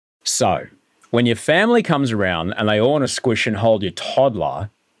So when your family comes around and they all want to squish and hold your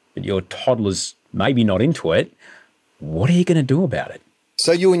toddler, but your toddler's maybe not into it, what are you going to do about it?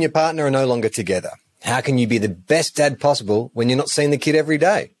 So you and your partner are no longer together. How can you be the best dad possible when you're not seeing the kid every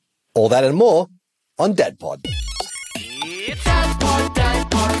day? All that and more on Dad Pod. It's Dad Pod, Dad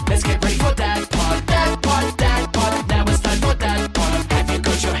Pod. Let's get ready for Dad Pod, Dad Pod, Dad Pod. Now it's time for Dad Pod. Have you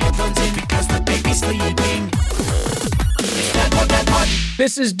got your headphones in because the baby's sleeping? It's Dad Pod, Dad Pod.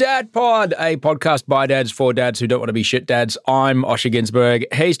 This is Dad Pod, a podcast by dads for dads who don't want to be shit dads. I'm Osher Ginsberg.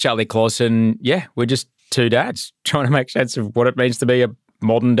 He's Charlie Clausen. Yeah, we're just two dads trying to make sense of what it means to be a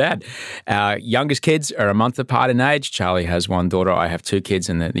modern dad. Our youngest kids are a month apart in age. Charlie has one daughter. I have two kids,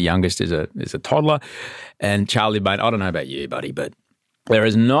 and the youngest is a toddler. And Charlie, mate, I don't know about you, buddy, but there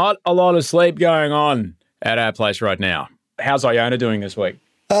is not a lot of sleep going on at our place right now. How's Iona doing this week?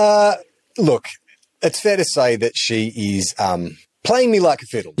 Look, it's fair to say that she is playing me like a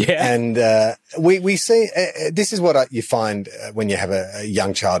fiddle. Yeah. And we see this is what you find when you have a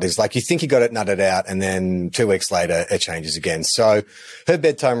young child is like you think you got it nutted out and then 2 weeks later it changes again. So her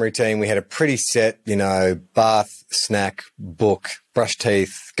bedtime routine, we had a pretty set, bath, snack, book, brush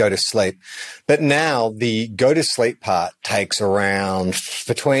teeth, go to sleep. But now the go to sleep part takes around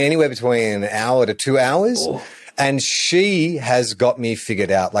anywhere between an hour to 2 hours. Oh. And she has got me figured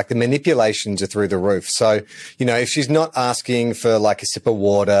out. Like the manipulations are through the roof. So, if she's not asking for like a sip of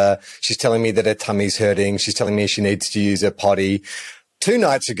water, she's telling me that her tummy's hurting. She's telling me she needs to use her potty. 2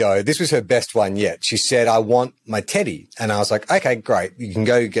 nights ago, this was her best one yet. She said, I want my teddy. And I was like, okay, great. You can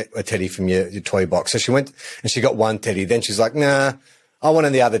go get a teddy from your toy box. So she went and she got one teddy. Then she's like, nah, I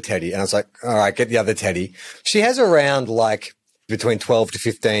want the other teddy. And I was like, all right, get the other teddy. She has around like between 12 to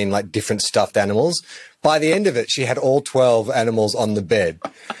 15 like different stuffed animals. By the end of it, she had all 12 animals on the bed.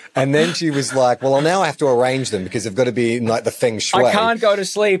 And then she was like, well, now I have to arrange them because they've got to be in like the feng shui. I can't go to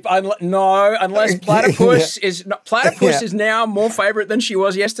sleep unless Platypus is now more favourite than she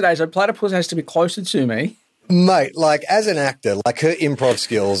was yesterday. So Platypus has to be closer to me. Mate, like as an actor, like her improv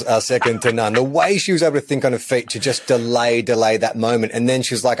skills are second to none. The way she was able to think on her feet to just delay that moment. And then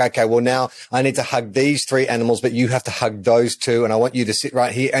she was like, okay, well now I need to hug these 3 animals, but you have to hug those 2 and I want you to sit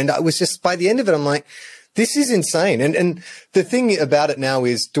right here. And I was just, by the end of it, I'm like, this is insane. And the thing about it now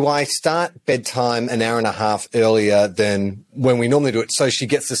is, do I start bedtime an hour and a half earlier than when we normally do it so she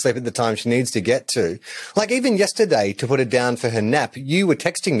gets to sleep at the time she needs to get to? Like even yesterday to put her down for her nap, you were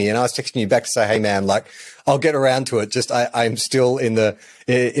texting me and I was texting you back to say, hey man, like I'll get around to it. Just I'm still in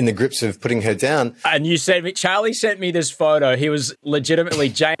the grips of putting her down. And you said, Charlie sent me this photo. He was legitimately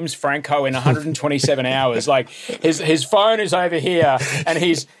James Franco in 127 hours. Like his phone is over here and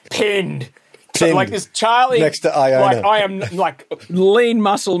he's pinned. So like this Charlie next to Iona. Like I am like lean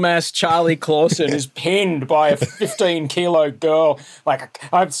muscle mass Charlie Clausen is pinned by a 15-kilo girl. Like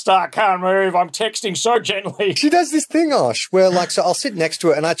can't move. I'm texting so gently. She does this thing, Osh, where like, so I'll sit next to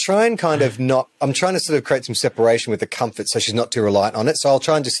her and I try and I'm trying to sort of create some separation with the comfort so she's not too reliant on it. So I'll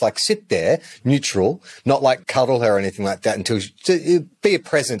try and just like sit there neutral, not like cuddle her or anything like that until be a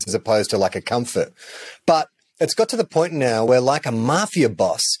presence as opposed to like a comfort. But it's got to the point now where, like a mafia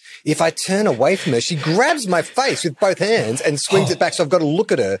boss, if I turn away from her, she grabs my face with both hands and swings it back. So I've got to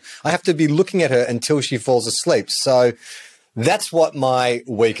look at her. I have to be looking at her until she falls asleep. So that's what my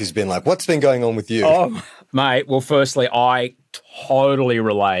week has been like. What's been going on with you? Oh, mate. Well, firstly, I totally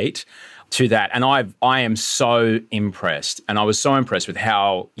relate to that. And I am so impressed. And I was so impressed with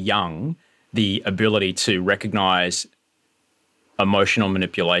how young the ability to recognize emotional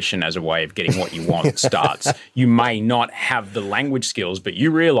manipulation as a way of getting what you want starts. You may not have the language skills, but you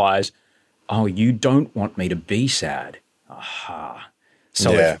realize, oh, you don't want me to be sad. Aha.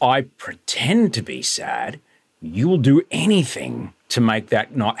 So if I pretend to be sad, you will do anything to make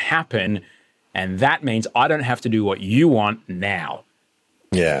that not happen. And that means I don't have to do what you want now.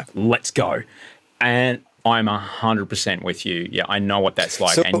 Yeah. Let's go. And I'm 100% with you. Yeah, I know what that's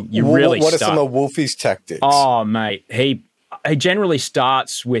like. So and you really what are some of Wolfie's tactics? Oh, mate, he generally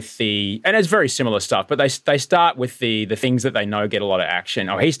starts with and it's very similar stuff, but they start with the things that they know get a lot of action.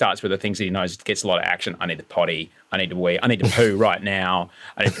 Oh, he starts with the things that he knows gets a lot of action. I need to potty. I need to wee. I need to poo right now.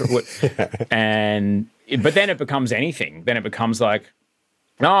 But then it becomes anything. Then it becomes like,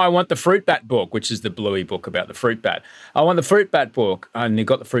 no, I want the Fruit Bat book, which is the Bluey book about the fruit bat. I want the Fruit Bat book, and you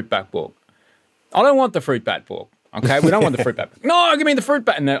got the Fruit Bat book. I don't want the Fruit Bat book. Okay, we don't want the Fruit Bat book. No, give me the Fruit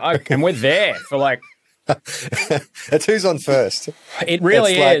Bat, and we're there for like That's who's on first. It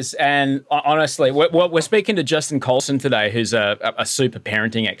really is. And honestly, we're speaking to Justin Colson today, who's a super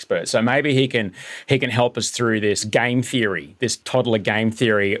parenting expert. So maybe he can help us through this game theory, this toddler game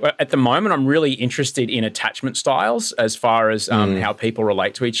theory. At the moment, I'm really interested in attachment styles as far as how people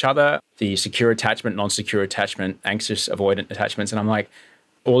relate to each other, the secure attachment, non-secure attachment, anxious, avoidant attachments. And I'm like,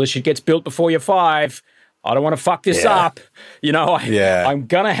 all this shit gets built before you're 5. I don't want to fuck this up. You know, I'm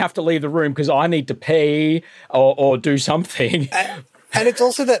going to have to leave the room because I need to pee or do something. And it's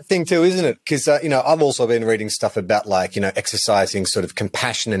also that thing too, isn't it? Because, I've also been reading stuff about exercising sort of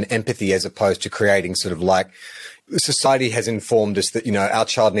compassion and empathy as opposed to creating sort of like society has informed us that, our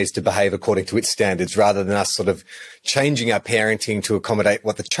child needs to behave according to its standards rather than us sort of changing our parenting to accommodate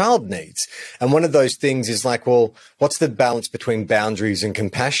what the child needs. And one of those things is like, well, what's the balance between boundaries and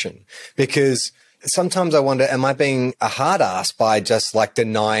compassion? Because sometimes I wonder, am I being a hard ass by just like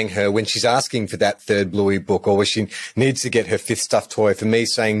denying her when she's asking for that third Bluey book or when she needs to get her 5th stuffed toy, for me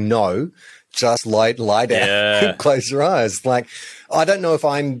saying no, just lie down, close your eyes. Like, I don't know if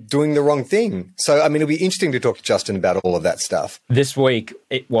I'm doing the wrong thing. So, I mean, it'll be interesting to talk to Justin about all of that stuff. This week,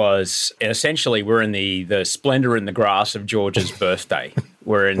 it was essentially we're in the splendor in the grass of George's birthday.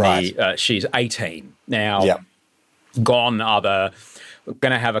 We're in she's 18 now. Gone are the... We're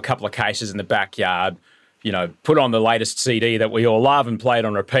going to have a couple of cases in the backyard, put on the latest CD that we all love and play it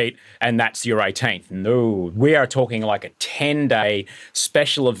on repeat, and that's your 18th. No, we are talking like a 10-day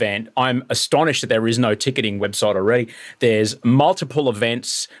special event. I'm astonished that there is no ticketing website already. There's multiple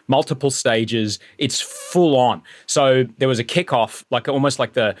events, multiple stages. It's full on. So there was a kickoff, like almost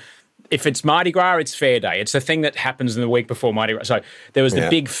like if it's Mardi Gras, it's Fair Day. It's the thing that happens in the week before Mardi Gras. So there was the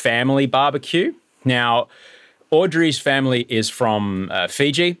big family barbecue. Now, Audrey's family is from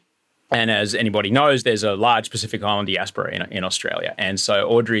Fiji, and as anybody knows, there's a large Pacific Island diaspora in Australia. And so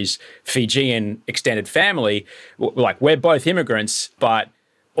Audrey's Fijian extended family, we're both immigrants, but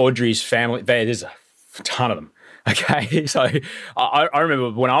Audrey's family, there's a ton of them. Okay, so I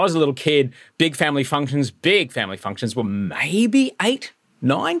remember when I was a little kid, big family functions were maybe 8,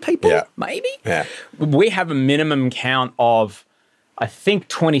 9 people, maybe. Yeah. We have a minimum count of, I think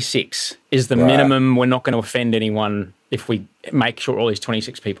 26 is the minimum. We're not going to offend anyone if we make sure all these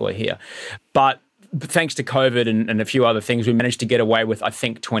 26 people are here. But thanks to COVID and a few other things, we managed to get away with, I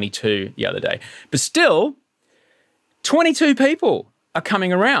think, 22 the other day. But still, 22 people are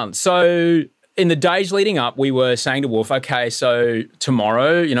coming around. So in the days leading up, we were saying to Wolf, okay, so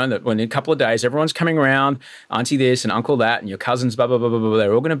tomorrow, in a couple of days, everyone's coming around, auntie this and uncle that, and your cousins, blah, blah, blah, blah, blah,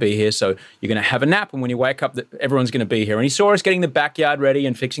 they're all going to be here. So you're going to have a nap, and when you wake up, everyone's going to be here. And he saw us getting the backyard ready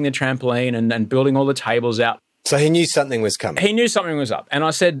and fixing the trampoline and building all the tables out. So he knew something was coming. He knew something was up. And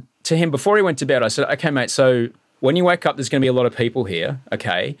I said to him before he went to bed, I said, okay, mate, so when you wake up, there's going to be a lot of people here,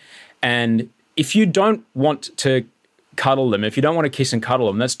 okay? And if you don't want to cuddle them, if you don't want to kiss and cuddle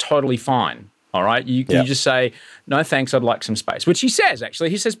them, that's totally fine. All right, you just say, no, thanks, I'd like some space, which he says, actually.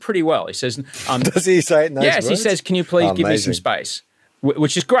 He says pretty well. He says... Does he say it in those Yes, words? He says, can you please give me some space?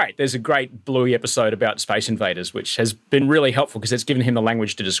 Which is great. There's a great Bluey episode about Space Invaders, which has been really helpful because it's given him the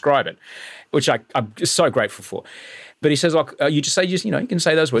language to describe it, which I'm just so grateful for. But he says, look, you just say, you can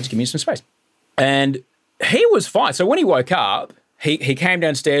say those words, give me some space. And he was fine. So when he woke up, he came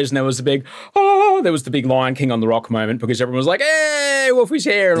downstairs and there was the big Lion King on the Rock moment because everyone was like, hey, Wolfie's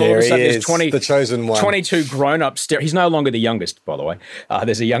here. And all of a sudden there's the chosen one. 22 grown-ups staring. He's no longer the youngest, by the way.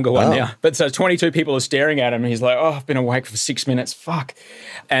 There's a younger one now. But so 22 people are staring at him and he's like, oh, I've been awake for 6 minutes. Fuck.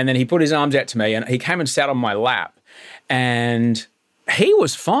 And then he put his arms out to me and he came and sat on my lap. And he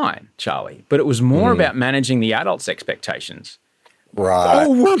was fine, Charlie. But it was more about managing the adults' expectations. Right.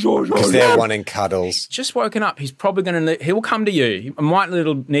 Because they're wanting cuddles. Just woken up. He's probably going to... He'll come to you. He might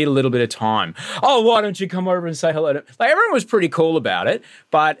need a little bit of time. Oh, why don't you come over and say hello to... Like, everyone was pretty cool about it,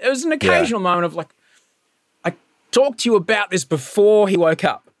 but it was an occasional moment of like, I talked to you about this before he woke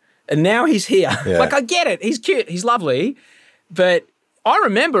up, and now he's here. Yeah. Like, I get it. He's cute. He's lovely. But I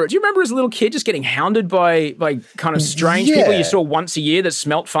remember it. Do you remember as a little kid just getting hounded by kind of strange people you saw once a year that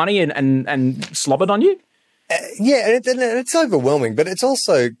smelt funny and slobbered on you? And it's overwhelming, but it's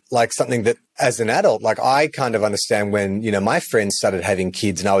also like something that as an adult, like I kind of understand when, my friends started having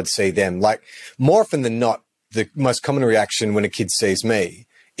kids and I would see them, like more often than not, the most common reaction when a kid sees me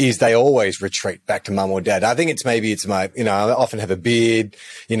is they always retreat back to mum or dad. I think it's my, I often have a beard,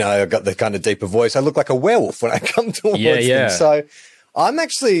 I've got the kind of deeper voice. I look like a werewolf when I come towards them. So I'm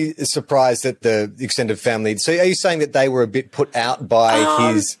actually surprised at the extended family. So are you saying that they were a bit put out by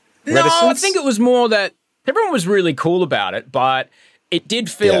his reticence? No, I think it was more that everyone was really cool about it, but it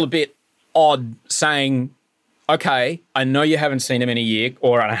did feel a bit odd saying, okay, I know you haven't seen him in a year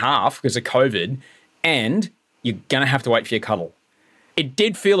or and a half because of COVID. and you're going to have to wait for your cuddle. It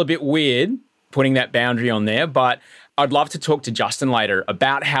did feel a bit weird putting that boundary on there, but I'd love to talk to Justin later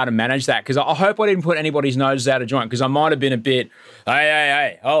about how to manage that, because I hope I didn't put anybody's noses out of joint, because I might have been a bit,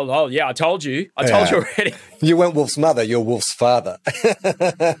 hey, oh, yeah, I told you already. You weren't Wolf's mother, you're Wolf's father.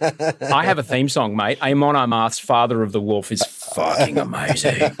 I have a theme song, mate. Amon Amarth's Father of the Wolf is fucking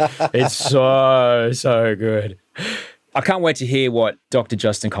amazing. It's so good. I can't wait to hear what Dr.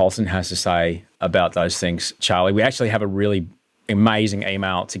 Justin Colson has to say about those things, Charlie. We actually have a really amazing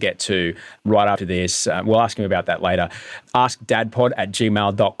email to get to right after this. We'll ask him about that later.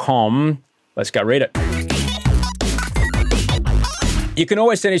 AskDadPod@gmail.com. Let's go read it. You can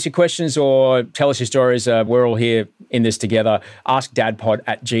always send us your questions or tell us your stories. We're all here in this together.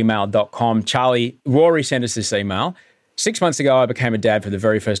 AskDadPod@gmail.com. Charlie, Rory sent us this email. 6 months ago, I became a dad for the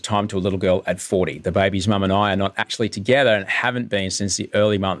very first time to a little girl at 40. The baby's mum and I are not actually together and haven't been since the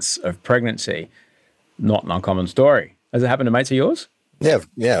early months of pregnancy. Not an uncommon story. Has it happened to mates of yours? Yeah,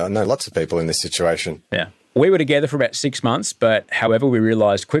 I know lots of people in this situation. Yeah. We were together for about 6 months, but however, we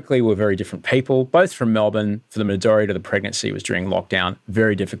realised quickly we're very different people, both from Melbourne. For the majority of the pregnancy, it was during lockdown.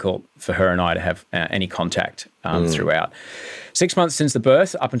 Very difficult for her and I to have any contact throughout. 6 months since the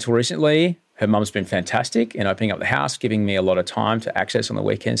birth, up until recently, her mum's been fantastic in opening up the house, giving me a lot of time to access on the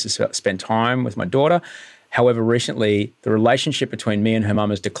weekends to spend time with my daughter. However, recently, the relationship between me and her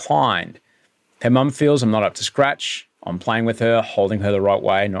mum has declined. Her mum feels I'm not up to scratch. I'm playing with her, holding her the right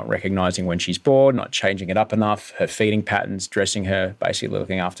way, not recognising when she's bored, not changing it up enough, her feeding patterns, dressing her, basically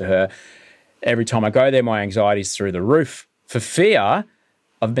looking after her. Every time I go there, my anxiety's through the roof for fear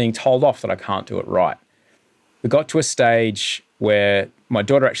of being told off that I can't do it right. We got to a stage where my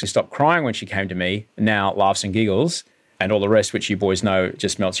daughter actually stopped crying when she came to me, now laughs and giggles, and all the rest, which you boys know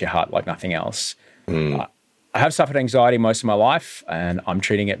just melts your heart like nothing else. I have suffered anxiety most of my life, and I'm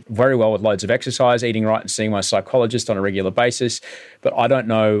treating it very well with loads of exercise, eating right, and seeing my psychologist on a regular basis. But I don't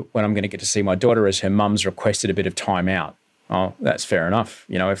know when I'm going to get to see my daughter, as her mum's requested a bit of time out. Oh, that's fair enough.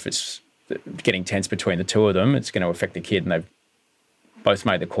 You know, if it's getting tense between the two of them, it's going to affect the kid, and they've both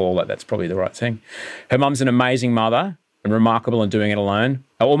made the call that that's probably the right thing. Her mum's an amazing mother and remarkable in doing it alone.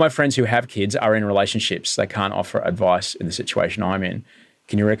 All my friends who have kids are in relationships. They can't offer advice in the situation I'm in.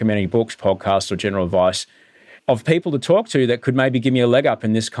 Can you recommend any books, podcasts, or general advice of people to talk to that could maybe give me a leg up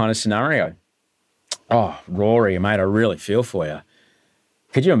in this kind of scenario? Oh, Rory, mate, I really feel for you.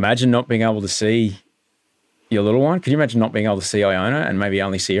 Could you imagine not being able to see your little one? Could you imagine not being able to see Iona and maybe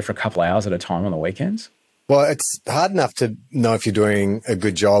only see her for a couple of hours at a time on the weekends? Well, it's hard enough to know if you're doing a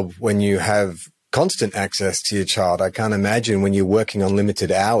good job when you have constant access to your child. I can't imagine when you're working on limited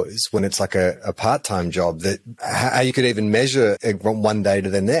hours, when it's like a part-time job, that how you could even measure it from one day to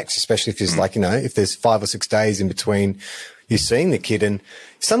the next, especially if there's like, you know, if there's 5 or 6 days in between you seeing the kid. And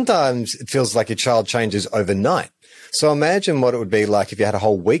sometimes it feels like your child changes overnight. So imagine what it would be like if you had a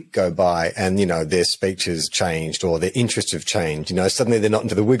whole week go by and, you know, their speech has changed or their interests have changed. You know, suddenly they're not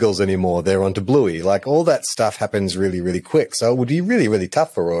into the Wiggles anymore. They're onto Bluey. Like all that stuff happens really, really quick. So it would be really, really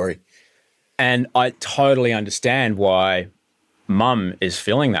tough for Rory. And I totally understand why mum is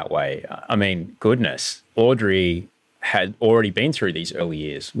feeling that way. I mean, goodness, Audrey had already been through these early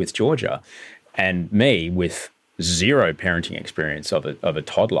years with Georgia, and me with zero parenting experience of a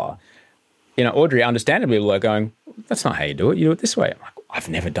toddler. You know, Audrey understandably were going, that's not how you do it. You do it this way. I'm like, I've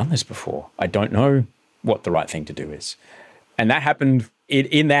never done this before. I don't know what the right thing to do is. And that happened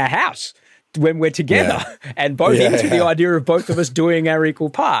in their house when we're together and both into the idea of both of us doing our equal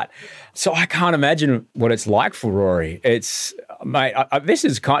part. So I can't imagine what it's like for Rory. It's, mate, this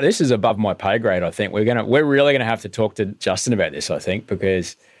is above my pay grade. I think we're really gonna have to talk to Justin about this. I think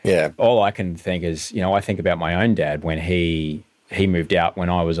because all I can think is, you know, I think about my own dad when he moved out when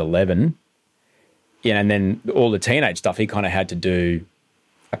I was 11, you know, and then all the teenage stuff he kind of had to do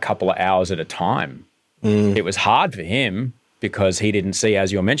a couple of hours at a time. It was hard for him because he didn't see,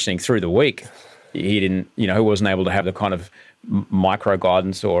 as you're mentioning, through the week. He didn't, you know, he wasn't able to have the kind of micro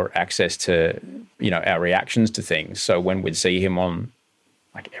guidance or access to, you know, our reactions to things. So when we'd see him on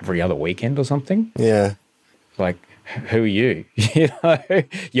like every other weekend or something, like, who are you? You know,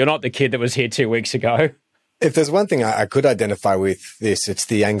 you're not the kid that was here 2 weeks ago. If there's one thing I could identify with this, it's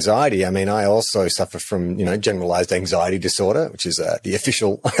the anxiety. I mean, I also suffer from, you know, generalized anxiety disorder, which is the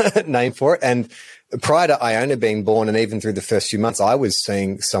official name for it. And prior to Iona being born and even through the first few months, I was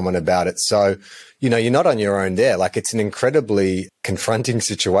seeing someone about it. So, you're not on your own there. Like, it's an incredibly confronting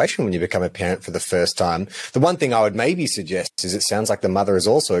situation when you become a parent for the first time. The one thing I would maybe suggest is it sounds like the mother is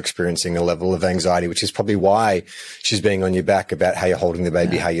also experiencing a level of anxiety, which is probably why she's being on your back about how you're holding the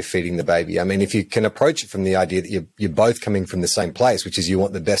baby, how you're feeding the baby. I mean, if you can approach it from the idea that you're both coming from the same place, which is you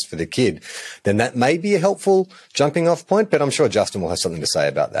want the best for the kid, then that may be a helpful jumping off point. But I'm sure Justin will have something to say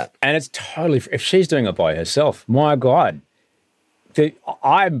about that. And it's totally, if she's doing it by herself, my God.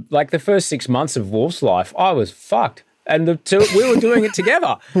 I'm like the first 6 months of Wolf's life, I was fucked. And we were doing it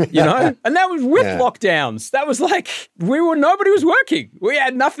together, and that was with lockdowns. That was like, nobody was working. We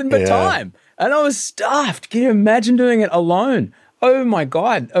had nothing but time. And I was stuffed. Can you imagine doing it alone? Oh my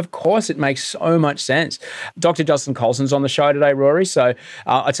God. Of course it makes so much sense. Dr. Justin Colson's on the show today, Rory. So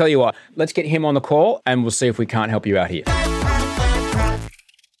I tell you what, let's get him on the call and we'll see if we can't help you out here.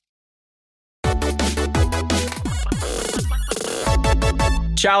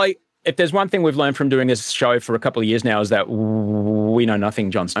 Charlie, if there's one thing we've learned from doing this show for a couple of years now is that we know nothing,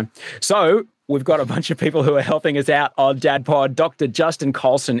 Jon Snow. So we've got a bunch of people who are helping us out on Dad Pod. Dr. Justin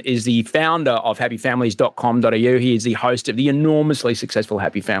Colson is the founder of happyfamilies.com.au. He is the host of the enormously successful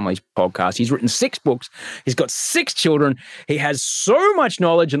Happy Families podcast. He's written 6 books. He's got 6 children. He has so much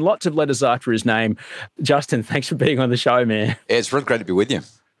knowledge and lots of letters after his name. Justin, thanks for being on the show, man. Yeah, it's really great to be with you.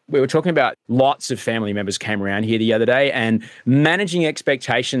 We were talking about lots of family members came around here the other day and managing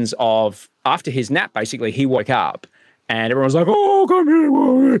expectations of, after his nap, basically, he woke up and everyone was like, oh, come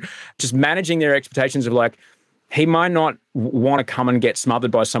here. Just managing their expectations of like, he might not want to come and get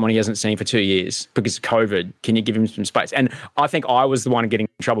smothered by someone he hasn't seen for 2 years because of COVID. Can you give him some space? And I think I was the one getting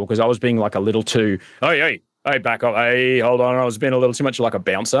in trouble because I was being like a little too, hey, back up. Hey, hold on. I was being a little too much like a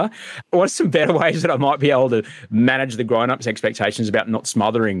bouncer. What's some better ways that I might be able to manage the grown-ups' expectations about not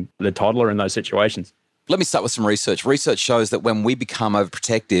smothering the toddler in those situations? Let me start with some research. Research shows that when we become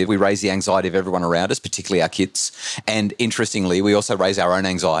overprotective, we raise the anxiety of everyone around us, particularly our kids. And interestingly, we also raise our own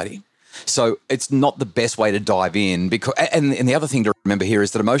anxiety. So it's not the best way to dive in because, and the other thing to remember here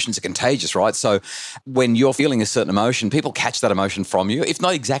is that emotions are contagious, right? So when you're feeling a certain emotion, people catch that emotion from you. If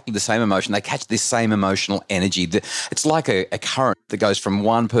not exactly the same emotion, they catch this same emotional energy. It's like a current that goes from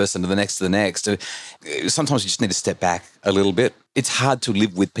one person to the next to the next. Sometimes you just need to step back a little bit. It's hard to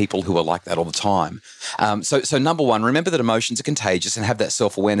live with people who are like that all the time. So number one, remember that emotions are contagious and have that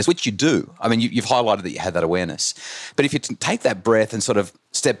self-awareness, which you do. I mean, you've highlighted that you had that awareness. But if you take that breath and sort of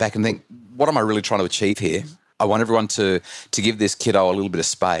step back and think, what am I really trying to achieve here? I want everyone to give this kiddo a little bit of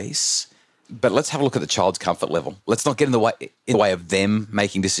space, but let's have a look at the child's comfort level. Let's not get in the way of them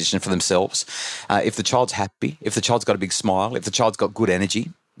making decisions for themselves. If the child's happy, if the child's got a big smile, if the child's got good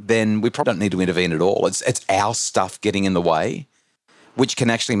energy, then we probably don't need to intervene at all. It's our stuff getting in the way, which can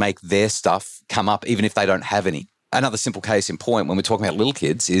actually make their stuff come up even if they don't have any. Another simple case in point when we're talking about little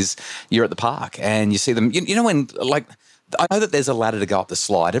kids is you're at the park and you see them, you know when, like, I know that there's a ladder to go up the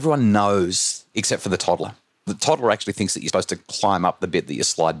slide. Everyone knows except for the toddler. The toddler actually thinks that you're supposed to climb up the bit that you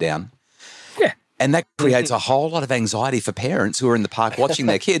slide down. Yeah. And that creates a whole lot of anxiety for parents who are in the park watching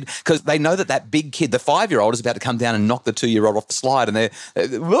their kid because they know that big kid, the 5-year-old, is about to come down and knock the 2-year-old off the slide. And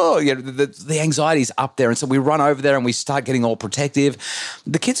the anxiety is up there. And so we run over there and we start getting all protective.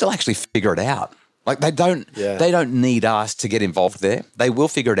 The kids will actually figure it out. Like they don't need us to get involved there. They will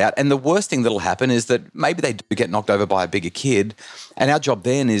figure it out. And the worst thing that'll happen is that maybe they do get knocked over by a bigger kid. And our job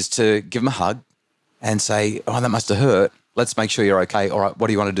then is to give them a hug and say, oh, that must have hurt. Let's make sure you're okay. All right, what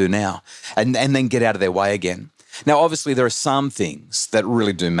do you want to do now? And then get out of their way again. Now, obviously, there are some things that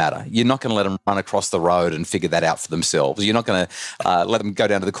really do matter. You're not going to let them run across the road and figure that out for themselves. You're not going to let them go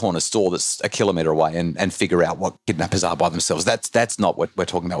down to the corner store that's a kilometre away and figure out what kidnappers are by themselves. That's not what we're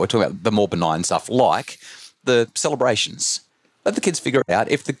talking about. We're talking about the more benign stuff like the celebrations. Let the kids figure it out.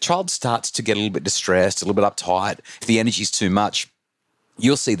 If the child starts to get a little bit distressed, a little bit uptight, if the energy's too much,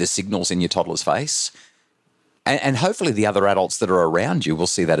 you'll see the signals in your toddler's face. And hopefully the other adults that are around you will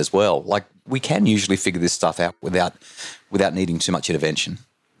see that as well. Like we can usually figure this stuff out without needing too much intervention.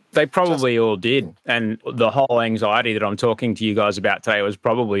 They probably all did. And the whole anxiety that I'm talking to you guys about today was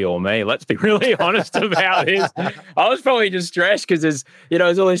probably all me. Let's be really honest about this. I was probably just stressed because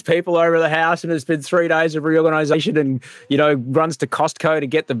there's all these people over the house and it's been 3 days of reorganisation and, runs to Costco to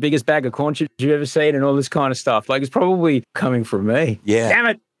get the biggest bag of corn chips you've ever seen and all this kind of stuff. Like it's probably coming from me. Yeah. Damn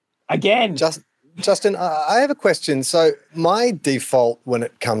it. Again. Justin, I have a question. So my default when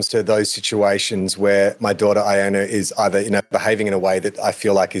it comes to those situations where my daughter Iona is either, behaving in a way that I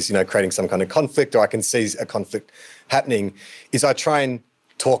feel like is, creating some kind of conflict or I can see a conflict happening is I try and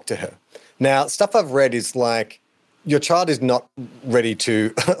talk to her. Now, stuff I've read is like, your child is not ready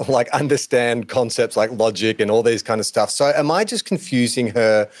to like understand concepts like logic and all these kind of stuff. So am I just confusing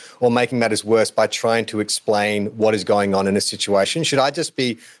her or making matters worse by trying to explain what is going on in a situation? Should I just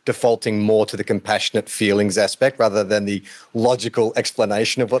be defaulting more to the compassionate feelings aspect rather than the logical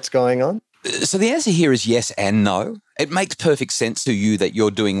explanation of what's going on? So the answer here is yes and no. It makes perfect sense to you that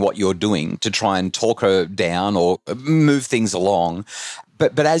you're doing what you're doing to try and talk her down or move things along.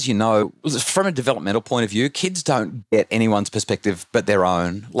 But as you know, from a developmental point of view, kids don't get anyone's perspective but their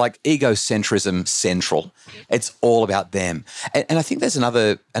own. Like egocentrism central. It's all about them. And I think there's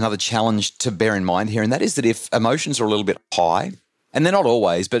another challenge to bear in mind here, and that is that if emotions are a little bit high, and they're not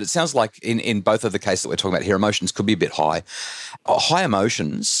always, but it sounds like in both of the cases that we're talking about here, emotions could be a bit high. High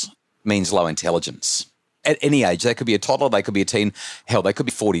emotions means low intelligence. At any age, they could be a toddler, they could be a teen, hell, they could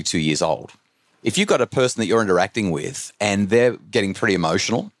be 42 years old. If you've got a person that you're interacting with and they're getting pretty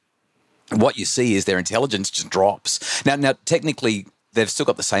emotional, what you see is their intelligence just drops. Now, technically, they've still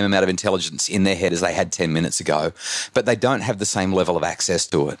got the same amount of intelligence in their head as they had 10 minutes ago, but they don't have the same level of access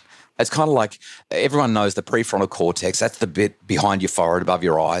to it. It's kind of like everyone knows the prefrontal cortex. That's the bit behind your forehead, above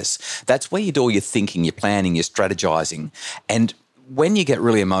your eyes. That's where you do all your thinking, your planning, your strategizing. And when you get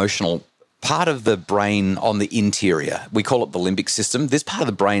really emotional, part of the brain on the interior, we call it the limbic system. This part of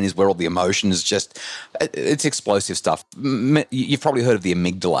the brain is where all the emotions it's explosive stuff. You've probably heard of the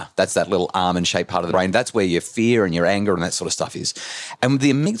amygdala. That's that little almond-shaped part of the brain. That's where your fear and your anger and that sort of stuff is. And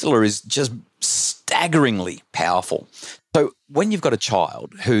the amygdala is just staggeringly powerful. So when you've got a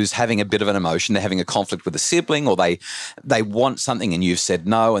child who's having a bit of an emotion, they're having a conflict with a sibling or they want something and you've said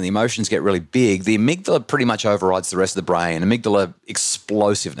no and the emotions get really big, the amygdala pretty much overrides the rest of the brain. Amygdala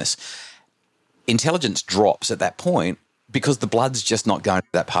explosiveness. Intelligence drops at that point because the blood's just not going to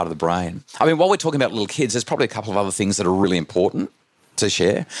that part of the brain. I mean, while we're talking about little kids, there's probably a couple of other things that are really important to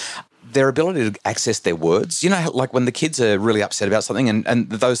share. Their ability to access their words. You know, like when the kids are really upset about something and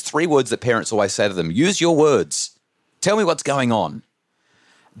those 3 words that parents always say to them, use your words. Tell me what's going on.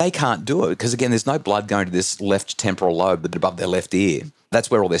 They can't do it because, again, there's no blood going to this left temporal lobe above their left ear.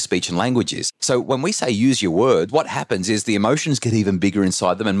 That's where all their speech and language is. So when we say use your word, what happens is the emotions get even bigger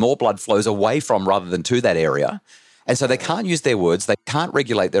inside them and more blood flows away from rather than to that area. And so they can't use their words. They can't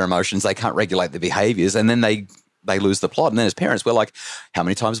regulate their emotions. They can't regulate their behaviors. And then they lose the plot. And then as parents, we're like, how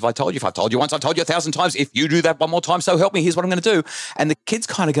many times have I told you? If I've told you once, I've told you 1,000 times. If you do that one more time, so help me, here's what I'm going to do. And the kid's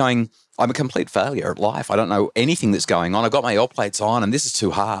kind of going, I'm a complete failure at life. I don't know anything that's going on. I've got my L plates on and this is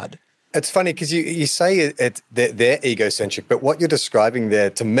too hard. It's funny because you say they're egocentric, but what you're describing there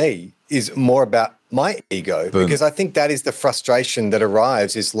to me is more about my ego. Boom. Because I think that is the frustration that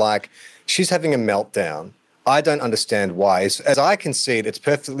arrives is like she's having a meltdown. I don't understand why. As I can see it, it's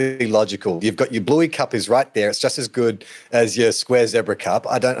perfectly logical. You've got your bluey cup is right there. It's just as good as your square zebra cup.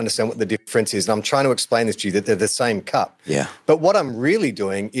 I don't understand what the difference is. And I'm trying to explain this to you that they're the same cup. Yeah. But what I'm really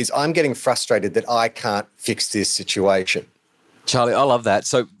doing is I'm getting frustrated that I can't fix this situation. Charlie, I love that.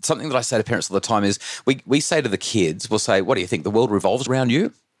 So something that I say to parents all the time is we say to the kids, we'll say, what do you think? The world revolves around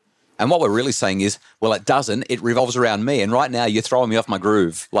you? And what we're really saying is, well, it doesn't. It revolves around me. And right now you're throwing me off my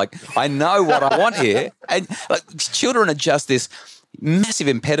groove. Like, I know what I want here. And like, children are just this massive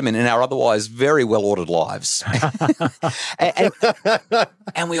impediment in our otherwise very well-ordered lives.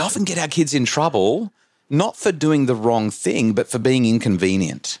 and we often get our kids in trouble, not for doing the wrong thing, but for being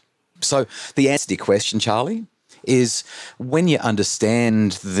inconvenient. So the answer to your question, Charlie, is when you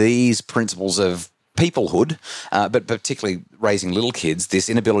understand these principles of peoplehood, but particularly raising little kids, this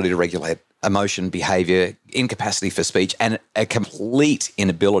inability to regulate emotion, behavior, incapacity for speech, and a complete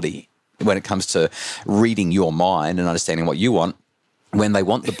inability when it comes to reading your mind and understanding what you want, when they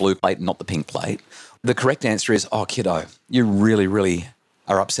want the blue plate, not the pink plate, the correct answer is, oh, kiddo, you really, really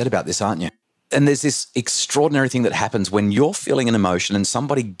are upset about this, aren't you? And there's this extraordinary thing that happens when you're feeling an emotion and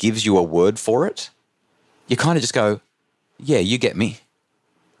somebody gives you a word for it, you kind of just go, yeah, you get me.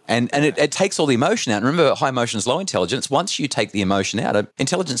 And it takes all the emotion out. And remember, high emotion is low intelligence. Once you take the emotion out,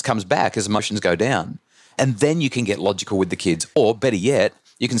 intelligence comes back as emotions go down. And then you can get logical with the kids. Or better yet,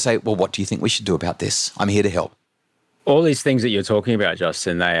 you can say, well, what do you think we should do about this? I'm here to help. All these things that you're talking about,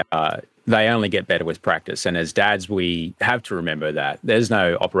 Justin, they only get better with practice. And as dads, we have to remember that there's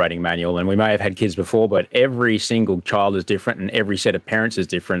no operating manual, and we may have had kids before, but every single child is different and every set of parents is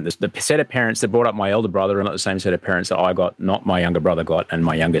different. The set of parents that brought up my elder brother are not the same set of parents that I got, not my younger brother got, and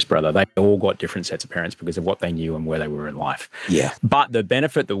my youngest brother. They all got different sets of parents because of what they knew and where they were in life. Yeah. But the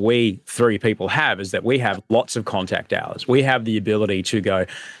benefit that we 3 people have is that we have lots of contact hours. We have the ability to go,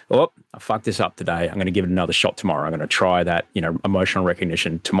 oh, I fucked this up today. I'm going to give it another shot tomorrow. I'm going to try that, emotional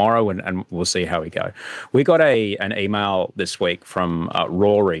recognition tomorrow, and we'll see how we go. We got an email this week from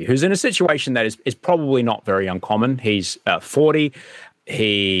Rory, who's in a situation that is probably not very uncommon. He's 40.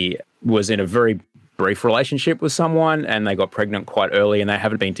 He was in a very brief relationship with someone, and they got pregnant quite early, and they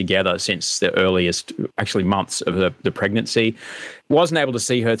haven't been together since the earliest, actually, months of the pregnancy. Wasn't able to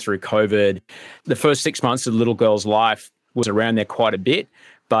see her through COVID. The first 6 months of the little girl's life was around there quite a bit.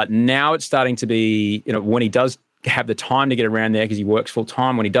 But now it's starting to be, when he does have the time to get around there because he works full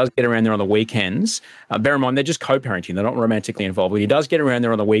time, when he does get around there on the weekends, bear in mind, they're just co-parenting. They're not romantically involved. But he does get around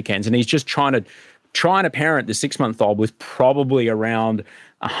there on the weekends, and he's just trying to parent the 6-month-old with probably around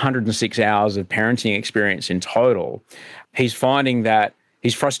 106 hours of parenting experience in total. He's finding that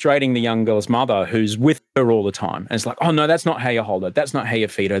he's frustrating the young girl's mother, who's with her all the time. And it's like, oh, no, that's not how you hold her. That's not how you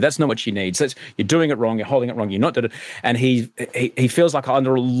feed her. That's not what she needs. You're doing it wrong. You're holding it wrong. You're not doing it. And he feels like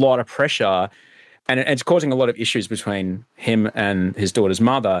under a lot of pressure, and it's causing a lot of issues between him and his daughter's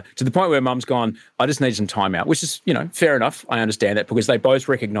mother, to the point where mum's gone, I just need some time out, which is, fair enough. I understand that, because they both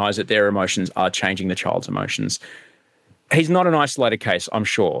recognize that their emotions are changing the child's emotions. He's not an isolated case, I'm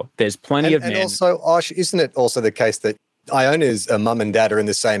sure. There's plenty of men. And also, Osh, isn't it also the case that Iona's mum and dad are in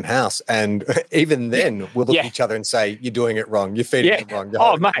the same house, and even then we'll look at each other and say, you're doing it wrong, you're feeding it wrong, you're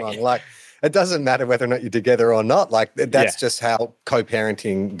holding it wrong. Like, it doesn't matter whether or not you're together or not. Like, that's just how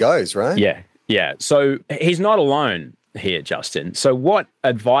co-parenting goes, right? Yeah. So he's not alone here, Justin. So what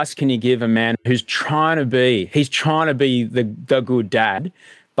advice can you give a man who's trying to be the good dad,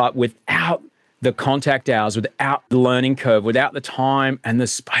 but without the contact hours, without the learning curve, without the time and the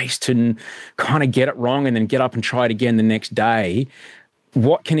space to kind of get it wrong and then get up and try it again the next day?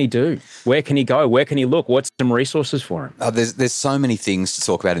 What can he do? Where can he go? Where can he look? What's some resources for him? There's so many things to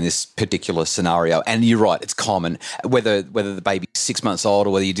talk about in this particular scenario. And you're right, it's common, whether the baby's 6 months old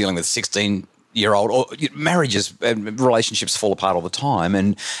or whether you're dealing with 16-year-old, or marriages and relationships fall apart all the time.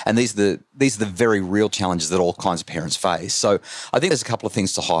 And these are the very real challenges that all kinds of parents face. So I think there's a couple of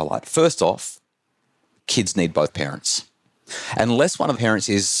things to highlight. First off, kids need both parents. Unless one of the parents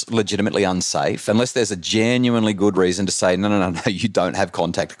is legitimately unsafe, unless there's a genuinely good reason to say, no, you don't have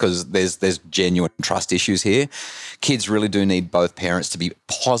contact because there's genuine trust issues here, kids really do need both parents to be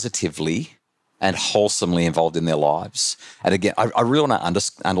positively and wholesomely involved in their lives. And again, I really want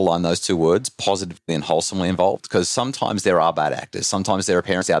to underline those two words, positively and wholesomely involved, because sometimes there are bad actors. Sometimes there are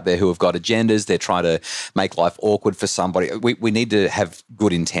parents out there who have got agendas. They're trying to make life awkward for somebody. We need to have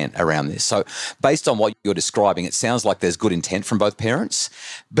good intent around this. So based on what you're describing, it sounds like there's good intent from both parents.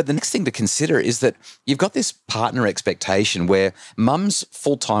 But the next thing to consider is that you've got this partner expectation where mum's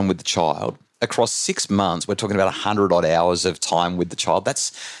full-time with the child. Across 6 months, we're talking about 100-odd hours of time with the child.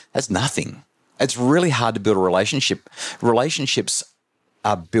 That's nothing. It's really hard to build a relationship. Relationships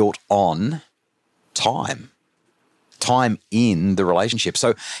are built on time in the relationship.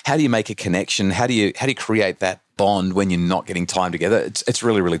 So how do you make a connection? How do you create that bond when you're not getting time together? It's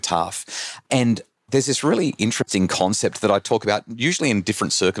really, really tough. And there's this really interesting concept that I talk about usually in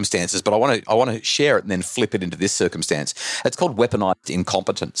different circumstances, but I want to share it and then flip it into this circumstance. It's called weaponized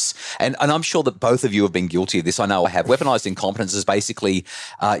incompetence. And I'm sure that both of you have been guilty of this. I know I have. Weaponized incompetence is basically,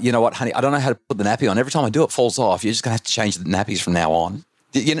 you know what, honey, I don't know how to put the nappy on. Every time I do, it falls off. You're just going to have to change the nappies from now on.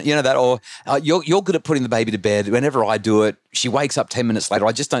 You know that? Or you're good at putting the baby to bed. Whenever I do it, she wakes up 10 minutes later.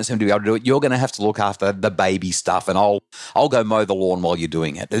 I just don't seem to be able to do it. You're going to have to look after the baby stuff, and I'll go mow the lawn while you're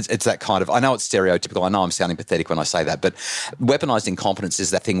doing it. It's that kind of, I know it's stereotypical. I know I'm sounding pathetic when I say that, but weaponized incompetence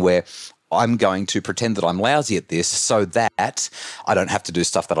is that thing where I'm going to pretend that I'm lousy at this so that I don't have to do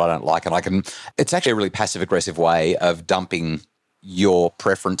stuff that I don't like. And it's actually a really passive-aggressive way of dumping your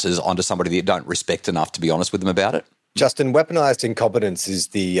preferences onto somebody that you don't respect enough to be honest with them about it. Justin, weaponized incompetence is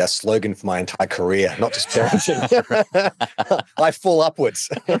the slogan for my entire career, not just parenting. I fall upwards.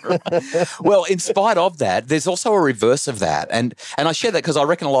 Well, in spite of that, there's also a reverse of that. And I share that because I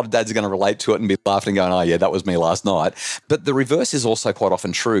reckon a lot of dads are going to relate to it and be laughing and going, oh, yeah, that was me last night. But the reverse is also quite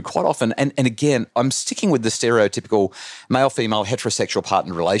often true. Quite often, and again, I'm sticking with the stereotypical male-female heterosexual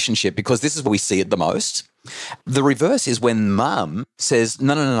partner relationship because this is where we see it the most. The reverse is when mum says,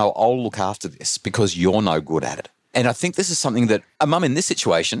 no, I'll look after this because you're no good at it. And I think this is something that a mum in this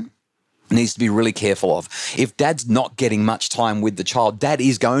situation needs to be really careful of. If dad's not getting much time with the child, dad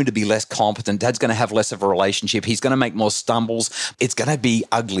is going to be less competent. Dad's going to have less of a relationship. He's going to make more stumbles. It's going to be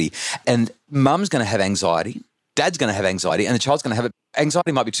ugly. And mum's going to have anxiety. Dad's going to have anxiety. And the child's going to have it.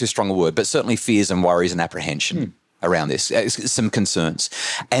 Anxiety might be too strong a word, but certainly fears and worries and apprehension around this. Some concerns.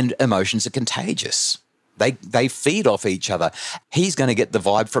 And emotions are contagious. They feed off each other. He's going to get the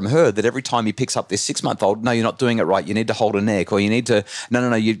vibe from her that every time he picks up this 6-month-old, no, you're not doing it right. You need to hold her neck, or you need to,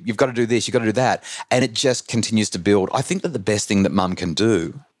 no, you've got to do this, you've got to do that. And it just continues to build. I think that the best thing that mum can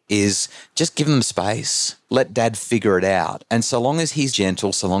do is just give them space. Let dad figure it out. And so long as he's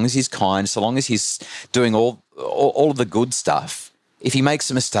gentle, so long as he's kind, so long as he's doing all of the good stuff, if he makes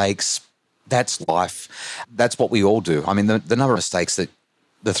some mistakes, that's life. That's what we all do. I mean, the number of mistakes that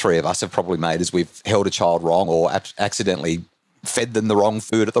the three of us have probably made is we've held a child wrong or accidentally fed them the wrong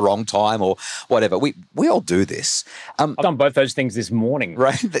food at the wrong time or whatever. We all do this. I've done both those things this morning.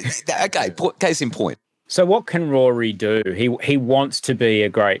 Right? Okay, case in point. So what can Rory do? He wants to be a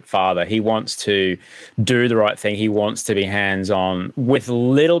great father. He wants to do the right thing. He wants to be hands-on. With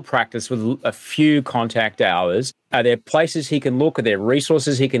little practice, with a few contact hours, are there places he can look? Are there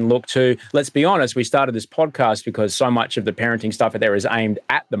resources he can look to? Let's be honest, we started this podcast because so much of the parenting stuff out there is aimed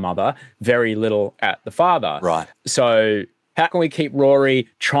at the mother, very little at the father. Right. So how can we keep Rory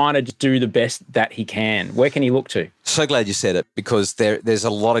trying to do the best that he can? Where can he look to? So glad you said it, because there's a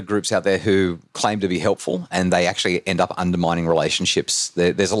lot of groups out there who claim to be helpful and they actually end up undermining relationships.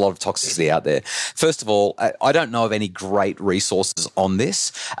 There's a lot of toxicity out there. First of all, I don't know of any great resources on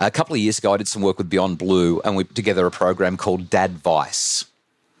this. A couple of years ago, I did some work with Beyond Blue and we put together a program called Dadvice.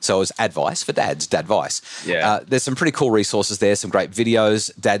 So it was advice for dads, Dadvice. Yeah. There's some pretty cool resources there, some great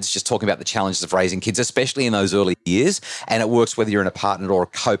videos. Dads just talking about the challenges of raising kids, especially in those early years. And it works whether you're in a partnered or a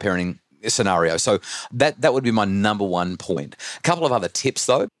co-parenting scenario. So that would be my number one point. A couple of other tips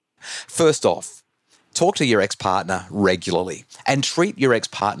though. First off, talk to your ex-partner regularly and treat your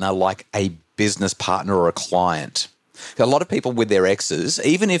ex-partner like a business partner or a client. A lot of people with their exes,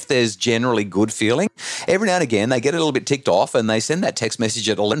 even if there's generally good feeling, every now and again they get a little bit ticked off and they send that text message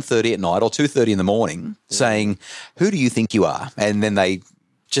at 11:30 at night or 2:30 in the morning saying, "Who do you think you are?" And then they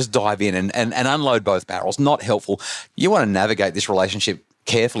just dive in and unload both barrels. Not helpful. You want to navigate this relationship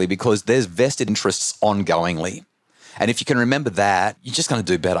carefully because there's vested interests ongoingly. And if you can remember that, you're just going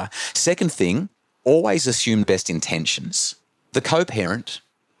to do better. Second thing, always assume best intentions. The co-parent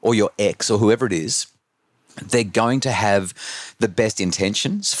or your ex or whoever it is, they're going to have the best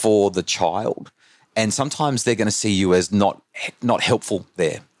intentions for the child. And sometimes they're going to see you as not helpful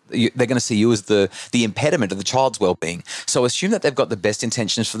there. They're going to see you as the impediment to the child's well-being. So assume that they've got the best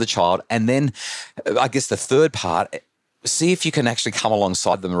intentions for the child. And then I guess the third part, see if you can actually come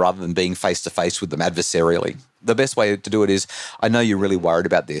alongside them rather than being face-to-face with them adversarially. The best way to do it is, I know you're really worried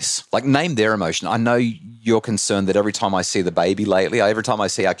about this. Like, name their emotion. I know you're concerned that every time I see the baby lately, every time I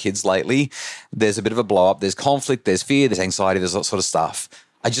see our kids lately, there's a bit of a blow-up, there's conflict, there's fear, there's anxiety, there's that sort of stuff.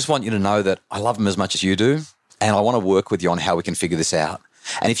 I just want you to know that I love them as much as you do, and I want to work with you on how we can figure this out.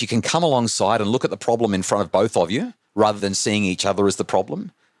 And if you can come alongside and look at the problem in front of both of you, rather than seeing each other as the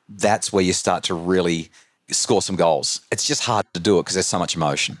problem, that's where you start to really score some goals. It's just hard to do it because there's so much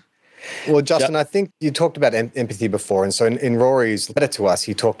emotion. Well, Justin, I think you talked about empathy before. And so in Rory's letter to us,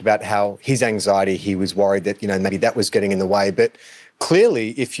 he talked about how his anxiety, he was worried that, maybe that was getting in the way. But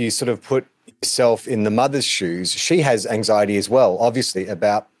clearly, if you sort of put yourself in the mother's shoes, she has anxiety as well, obviously,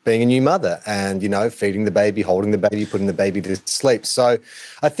 about being a new mother and, feeding the baby, holding the baby, putting the baby to sleep. So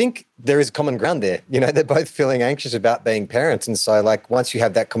I think there is common ground there. They're both feeling anxious about being parents. And so, once you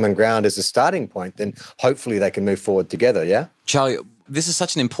have that common ground as a starting point, then hopefully they can move forward together, yeah? Charlie, this is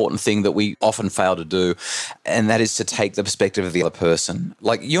such an important thing that we often fail to do, and that is to take the perspective of the other person.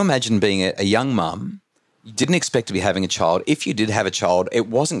 Like, you imagine being a young mum, you didn't expect to be having a child. If you did have a child, it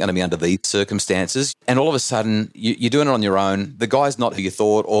wasn't going to be under these circumstances. And all of a sudden, you're doing it on your own. The guy's not who you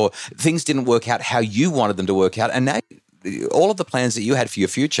thought, or things didn't work out how you wanted them to work out. And now all of the plans that you had for your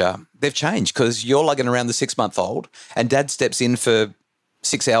future, they've changed because you're lugging around the 6-month-old and dad steps in for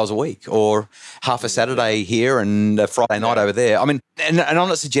 6 hours a week or half a Saturday here and a Friday night over there. I mean, and I'm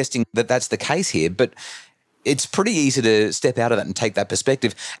not suggesting that that's the case here, but it's pretty easy to step out of that and take that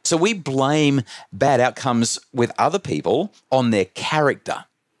perspective. So we blame bad outcomes with other people on their character,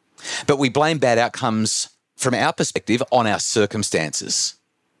 but we blame bad outcomes from our perspective on our circumstances.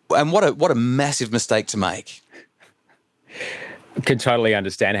 And what a massive mistake to make. Can totally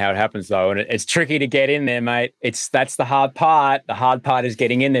understand how it happens though, and it's tricky to get in there, mate. That's the hard part. The hard part is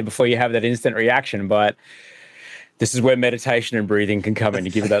getting in there before you have that instant reaction. But this is where meditation and breathing can come in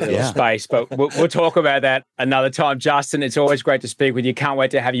to give it that little space. But we'll talk about that another time. Justin, it's always great to speak with you. Can't wait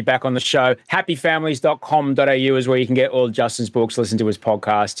to have you back on the show. Happyfamilies.com.au is where you can get all Justin's books, listen to his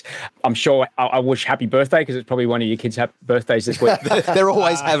podcast. I'm sure I wish happy birthday because it's probably one of your kids' happy birthdays this week. They're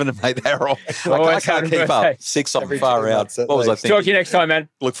always having a mate. They're all. I can't keep up. 6 on far out. What was I thinking? Talk to you next time, man.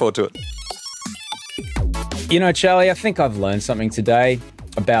 Look forward to it. Charlie, I think I've learned something today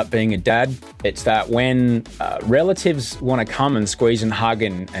about being a dad. It's that when relatives want to come and squeeze and hug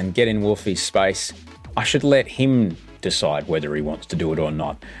and get in Wolfie's space, I should let him decide whether he wants to do it or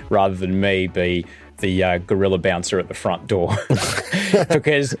not, rather than me be the gorilla bouncer at the front door.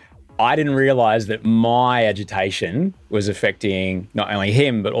 Because I didn't realise that my agitation was affecting not only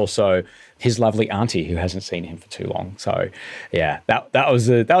him, but also his lovely auntie who hasn't seen him for too long. So, yeah, that was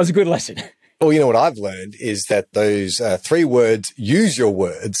a good lesson. Well, you know what I've learned is that those 3 words, use your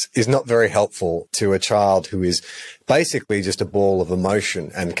words, is not very helpful to a child who is basically just a ball of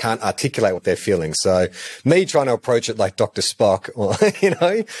emotion and can't articulate what they're feeling. So me trying to approach it like Dr. Spock, or,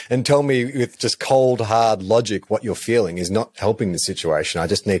 and tell me with just cold, hard logic what you're feeling is not helping the situation. I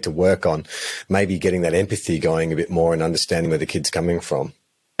just need to work on maybe getting that empathy going a bit more and understanding where the kid's coming from.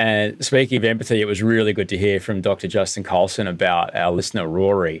 And speaking of empathy, it was really good to hear from Dr. Justin Colson about our listener,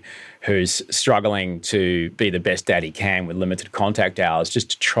 Rory, who's struggling to be the best dad he can with limited contact hours, just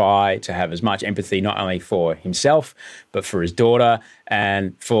to try to have as much empathy, not only for himself, but for his daughter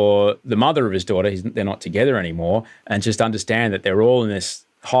and for the mother of his daughter. They're not together anymore, and just understand that they're all in this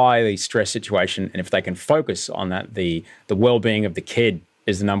highly stressed situation. And if they can focus on that, the well-being of the kid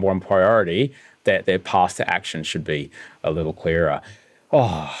is the number one priority, that their path to action should be a little clearer.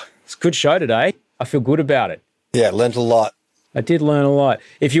 Oh, it's a good show today. I feel good about it. Yeah, learned a lot. I did learn a lot.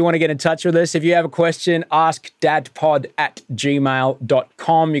 If you want to get in touch with us, if you have a question, ask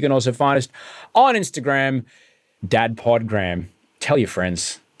dadpod@gmail.com. You can also find us on Instagram, dadpodgram. Tell your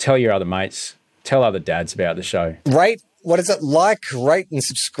friends, tell your other mates, tell other dads about the show. Rate, what is it? Like, rate, and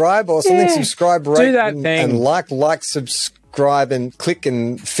subscribe or something? Yeah, subscribe, rate, do that thing. And like, subscribe, and click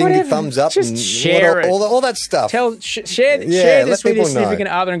and finger Whatever. thumbs up. Just and share it. All that stuff. Share this with your people significant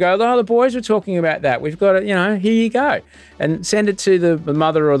other and go, oh, the boys were talking about that. We've got it, here you go. And send it to the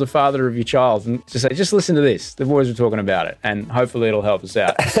mother or the father of your child and just say, just listen to this. The boys were talking about it. And hopefully it'll help us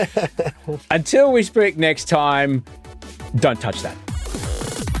out. Until we speak next time, don't touch that.